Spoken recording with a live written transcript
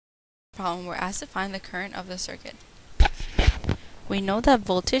Problem, we're asked to find the current of the circuit. We know that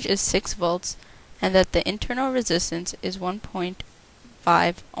voltage is 6 volts and that the internal resistance is 1.5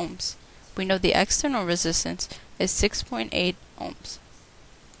 ohms. We know the external resistance is 6.8 ohms.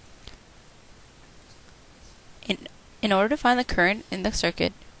 In order to find the current in the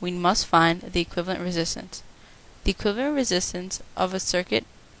circuit, we must find the equivalent resistance. The equivalent resistance of a circuit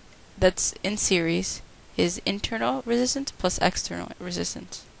that's in series is internal resistance plus external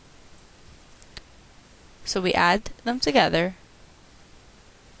resistance. So we add them together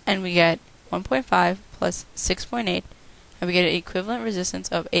and we get 1.5 plus 6.8 and we get an equivalent resistance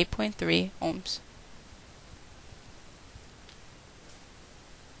of 8.3 ohms.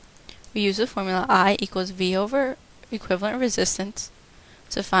 We use the formula I equals V over equivalent resistance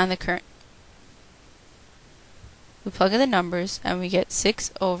to find the current. We plug in the numbers and we get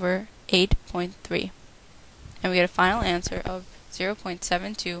 6 over 8.3 and we get a final answer of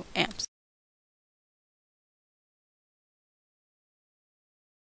 0.72 amps.